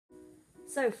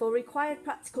So for required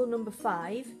practical number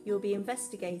 5, you'll be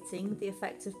investigating the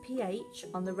effect of pH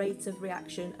on the rate of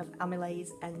reaction of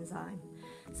amylase enzyme.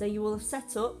 So you will have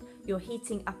set up your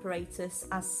heating apparatus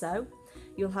as so.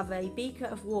 You'll have a beaker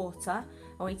of water.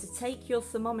 I want you to take your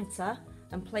thermometer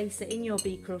and place it in your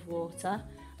beaker of water,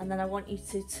 and then I want you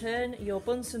to turn your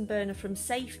Bunsen burner from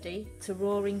safety to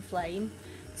roaring flame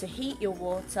to heat your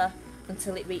water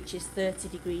until it reaches 30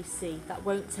 degrees C. That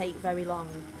won't take very long.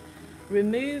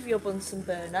 Remove your Bunsen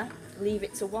burner, leave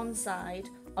it to one side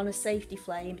on a safety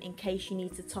flame in case you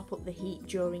need to top up the heat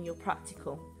during your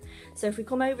practical. So if we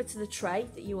come over to the tray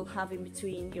that you will have in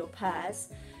between your pairs,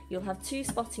 you'll have 2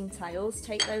 spotting tiles.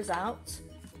 Take those out,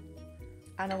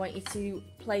 and I want you to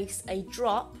place a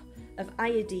drop of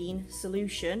iodine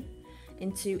solution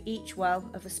into each well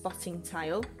of a spotting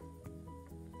tile.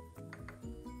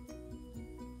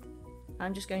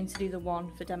 I'm just going to do the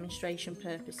one for demonstration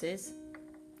purposes,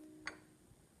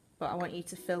 but I want you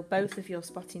to fill both of your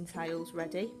spotting tiles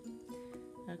ready.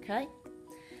 Okay.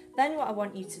 Then what I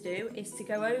want you to do is to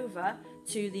go over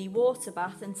to the water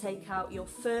bath and take out your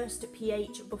first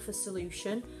pH buffer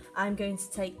solution. I'm going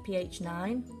to take pH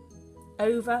 9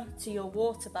 over to your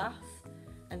water bath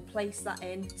and place that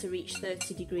in to reach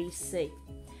 30 degrees C.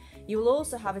 You will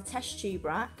also have a test tube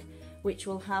rack which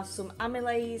will have some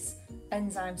amylase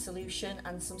enzyme solution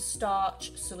and some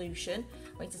starch solution.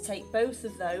 I'm going to take both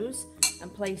of those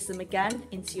and place them again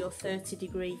into your 30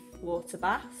 degree water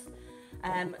bath.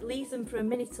 Leave them for a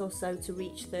minute or so to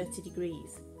reach 30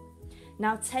 degrees.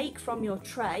 Now take from your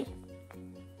tray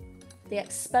the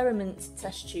experiment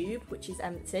test tube, which is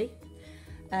empty,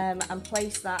 and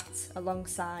place that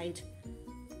alongside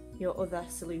your other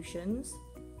solutions.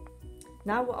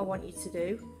 Now what I want you to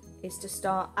do is to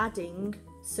start adding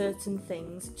certain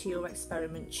things to your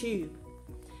experiment tube.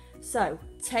 So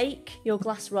take your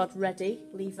glass rod ready,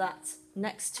 leave that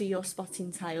next to your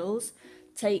spotting tiles.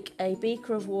 Take a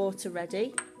beaker of water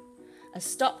ready, a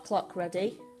stop clock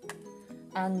ready,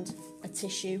 and a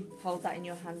tissue, hold that in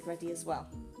your hand ready as well.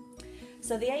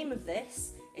 So the aim of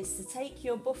this is to take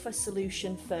your buffer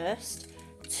solution first,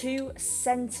 2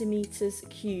 centimetres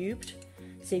cubed.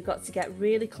 So you've got to get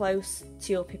really close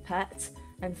to your pipette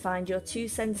and find your 2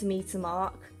 centimetre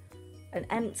mark and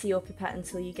empty your pipette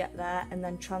until you get there, and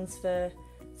then transfer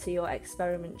to your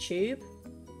experiment tube.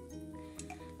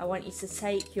 I want you to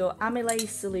take your amylase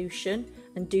solution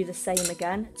and do the same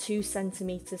again, 2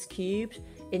 centimetres cubed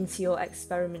into your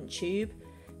experiment tube.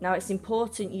 Now it's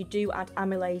important you do add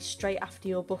amylase straight after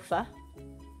your buffer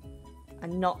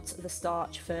and not the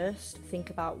starch first. Think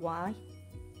about why.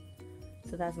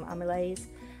 So there's my amylase.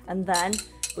 And then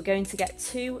we're going to get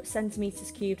 2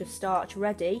 centimetres cubed of starch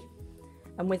ready,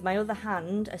 and with my other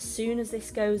hand, as soon as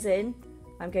this goes in,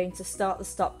 I'm going to start the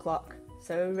stop clock.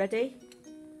 So ready?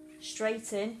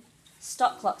 Straight in,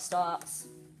 stop clock starts,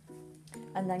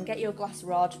 and then get your glass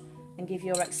rod and give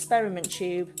your experiment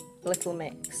tube a little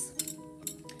mix.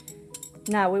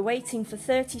 Now we're waiting for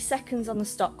 30 seconds on the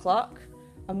stop clock,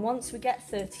 and once we get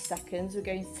 30 seconds we're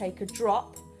going to take a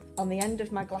drop on the end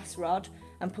of my glass rod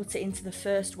and put it into the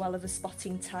first well of a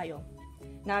spotting tile.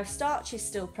 Now if starch is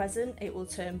still present, it will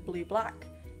turn blue-black,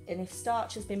 and if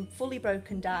starch has been fully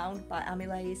broken down by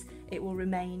amylase, it will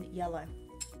remain yellow.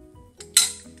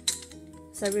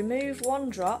 So remove 1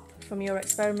 drop from your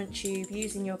experiment tube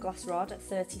using your glass rod at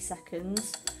 30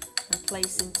 seconds and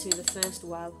place into the first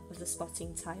well of the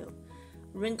spotting tile.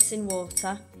 Rinse in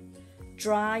water,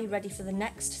 dry, ready for the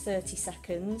next 30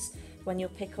 seconds when you'll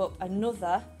pick up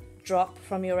another drop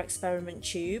from your experiment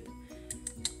tube.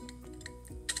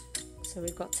 So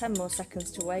we've got 10 more seconds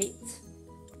to wait.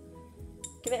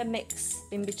 Give it a mix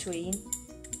in between.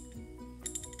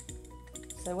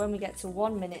 So when we get to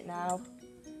 1 minute now,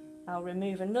 I'll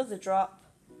remove another drop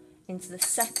into the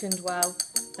second well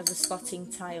of the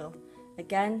spotting tile.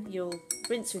 Again, you'll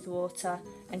rinse with water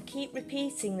and keep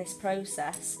repeating this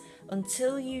process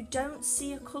until you don't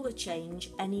see a colour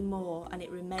change anymore and it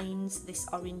remains this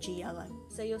orangey yellow.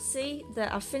 So you'll see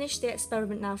that I've finished the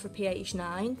experiment now for pH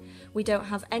 9. We don't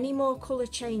have any more colour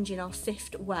change in our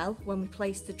 5th well when we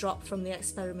place the drop from the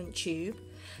experiment tube.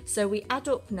 So we add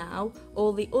up now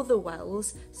all the other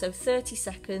wells, so 30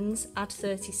 seconds, add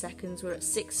 30 seconds, we're at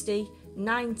 60,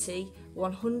 90,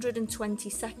 120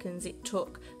 seconds it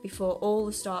took before all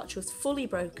the starch was fully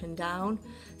broken down.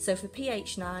 So for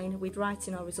pH 9 we'd write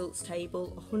in our results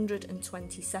table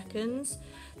 120 seconds.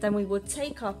 Then we would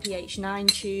take our pH 9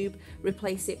 tube,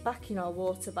 replace it back in our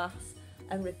water bath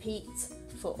and repeat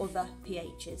for other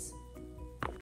pHs.